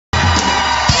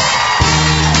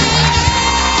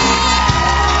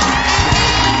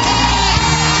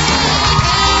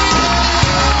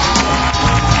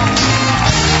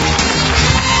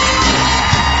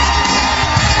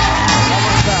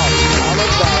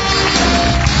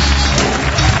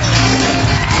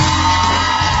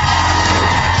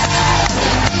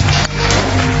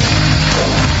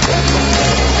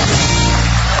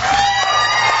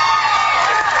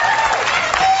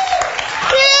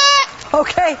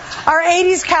our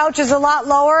 80s couch is a lot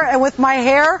lower, and with my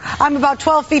hair, I'm about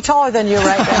 12 feet taller than you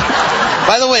right now.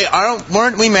 By the way,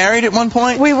 weren't we married at one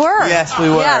point? We were. Yes, we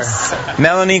were. Yes.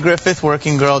 Melanie Griffith,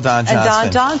 working girl, Don Johnson. And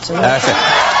Don Johnson. That's it.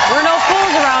 We're no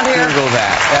fools around here. Google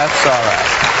that. That's all right.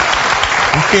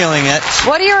 I'm feeling it.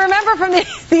 What do you remember from the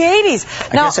 80s?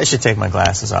 I guess I should take my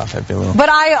glasses off. That'd be a little... But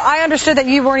I understood that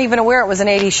you weren't even aware it was an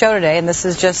 80s show today, and this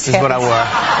is just... This is what I wore.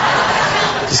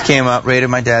 Just came up, raided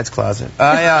my dad's closet.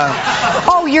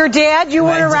 Oh, your dad? You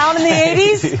weren't around in the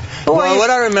 80s? Well, what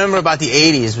I remember about the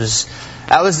 80s was...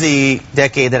 That was the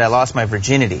decade that I lost my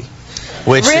virginity.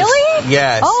 Which really?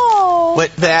 Yes. Oh.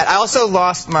 But that I also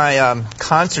lost my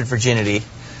concert virginity,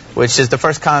 which is the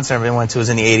first concert I ever went to was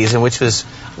in the 80s, and which was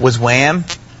Wham.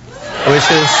 Which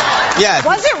is, yeah.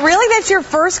 Was it really? That's your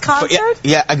first concert?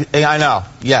 Yeah, I know.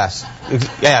 Yes.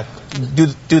 Yeah.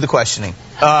 Do the questioning.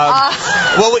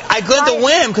 Well, I go to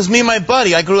Wham because me and my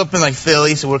buddy, I grew up in like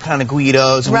Philly, so we're kind of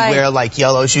Guidos, and we wear like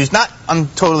yellow shoes. Not, I'm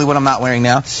totally what I'm not wearing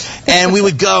now. And we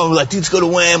would go, we're like, dudes, go to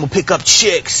Wham, we'll pick up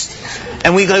chicks.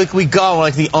 And we go, we're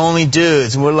like the only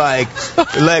dudes, and we're like,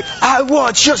 I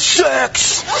want your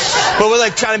sex. But we're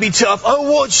like trying to be tough. I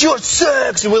want your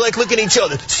sex. And we're like looking at each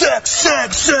other, sex,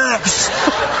 sex, sex.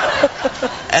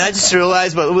 And I just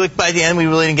realized, but like by the end, we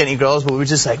really didn't get any girls, but we were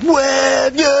just like,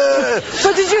 Wham, yeah.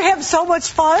 But did you have so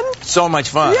much fun? So much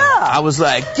fun. Yeah. I was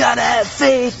like, gotta have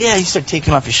faith. Yeah, you start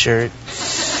taking off your shirt.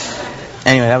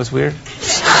 Anyway, that was weird.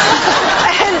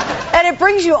 And it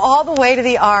brings you all the way to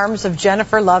the arms of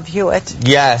Jennifer Love Hewitt.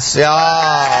 Yes. Oh, wow.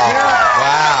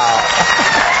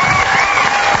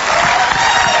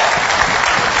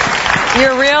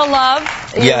 Your real love?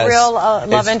 Your real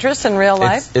love interest in real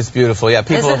life? It's beautiful, yeah.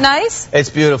 People, is it nice? It's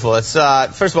beautiful. It's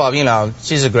first of all, you know,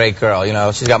 she's a great girl. You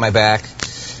know, she's got my back,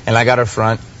 and I got her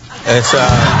front. It's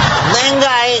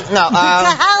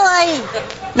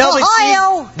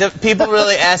No, but people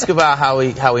really ask about how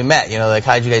we met. You know, like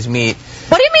how'd you guys meet?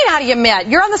 What do you mean, how do you met?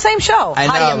 You're on the same show. I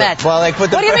know, how do you met? Well, like,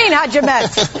 what do you mean, how'd you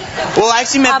met? Well, I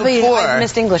actually met before. I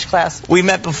missed English class. We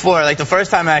met before. Like, the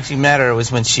first time I actually met her was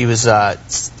when she was, I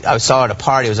saw her at a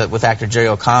party. It was with actor Jerry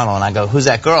O'Connell, and I go, who's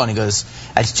that girl? And he goes,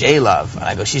 that's J-Love. And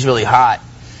I go, she's really hot.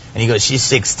 And he goes, she's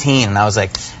 16. And I was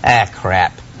like,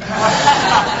 crap.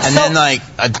 And then, like,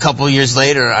 a couple of years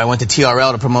later, I went to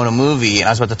TRL to promote a movie, and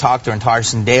I was about to talk to her, and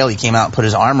Tarzan Daly came out and put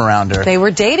his arm around her. They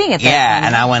were dating at that time. Yeah,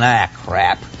 and I went,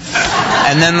 crap.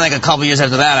 And then, like, a couple years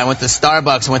after that, I went to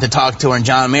Starbucks and went to talk to her, and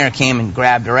John Mayer came and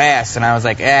grabbed her ass, and I was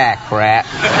like, crap.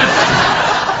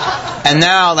 And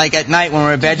now, like, at night when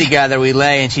we're in bed together, we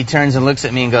lay, and she turns and looks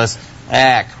at me and goes,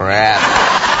 crap. Bang,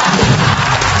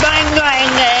 bang, bang.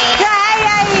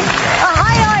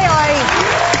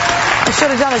 I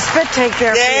should have done a spit take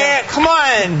there. Yeah, come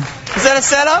on. Is that a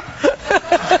setup?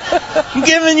 I'm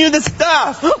giving you the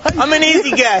stuff. I'm an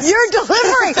easy guest. You're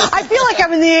delivering. I feel like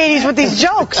I'm in the 80s with these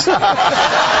jokes. That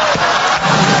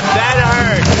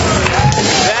hurts.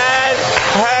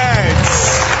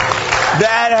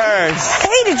 That hurts.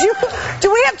 Hey,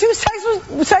 do we have two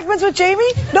segments with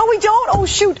Jamie? No, we don't? Oh,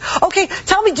 shoot. Okay,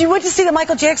 tell me, you went to see the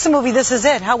Michael Jackson movie, This Is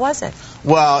It. How was it?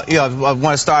 Well, you know, I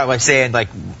want to start by saying, like,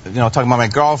 you know, talking about my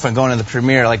girlfriend going to the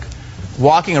premiere, like,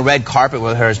 walking a red carpet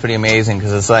with her is pretty amazing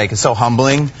because it's like, it's so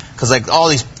humbling because like all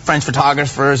these French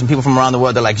photographers and people from around the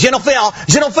world, they're like, Jennifer,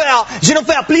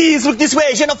 please look this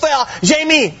way, Jennifer,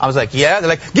 Jamie. I was like, yeah. They're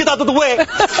like, get out of the way.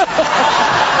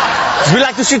 We'd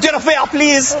like to shoot Jennifer,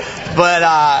 please. But,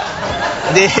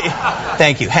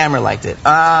 thank you. Hammer liked it.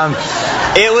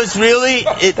 It was really...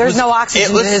 There's no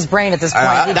oxygen in his brain at this point.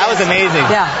 That was amazing.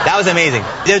 Yeah. That was amazing.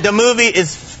 The movie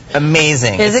is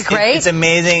amazing. Is it great? It's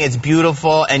amazing. It's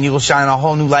beautiful, and you will shine a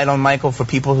whole new light on Michael for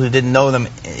people who didn't know them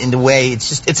in the way.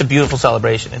 It's a beautiful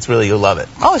celebration. It's really, you'll love it.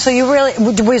 Oh, so you really,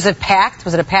 was it packed?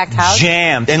 Was it a packed house?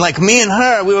 Jammed. And like me and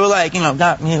her, we were like, you know,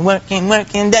 got me working day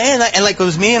and night. And like it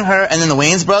was me and her, and then the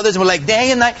Wayans brothers, and we're like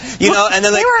day and night, you know, and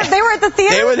then like. They were at the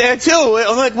theater? They were there too.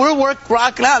 We're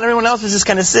rocking out, and everyone else was just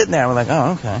kind of sitting there. We're like,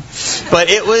 oh, okay. But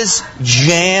it was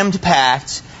jammed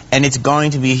packed. And it's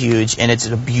going to be huge, and it's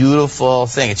a beautiful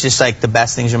thing. It's just like the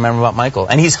best things you remember about Michael.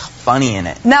 And he's funny in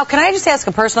it. Now, can I just ask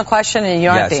a personal question, and you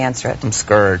don't have to answer it? I'm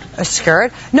scared.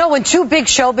 Scared? No, when two big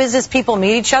show business people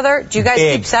meet each other, do you guys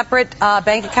keep separate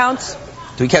bank accounts?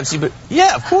 Do we keep separate?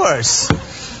 Yeah, of course.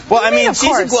 Well, I mean,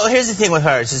 well, here's the thing with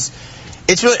her. It's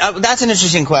really, that's an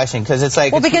interesting question, because it's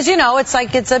like... Well, because, you know, it's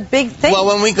like, it's a big thing. Well,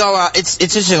 when we go out, it's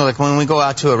interesting, like, when we go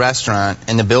out to a restaurant,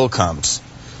 and the bill comes...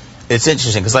 It's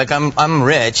interesting because, like, I'm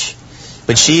rich,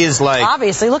 But she is like...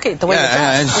 Obviously, look at the way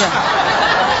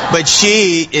yeah, but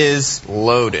she is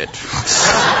loaded.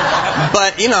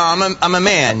 But, you know, I'm a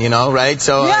man, you know, right?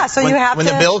 So, yeah, so you have when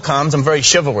the bill comes, I'm very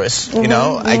chivalrous, you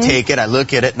know? I take it, I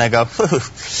look at it, and I go,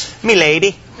 me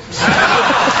lady.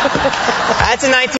 That's a 19...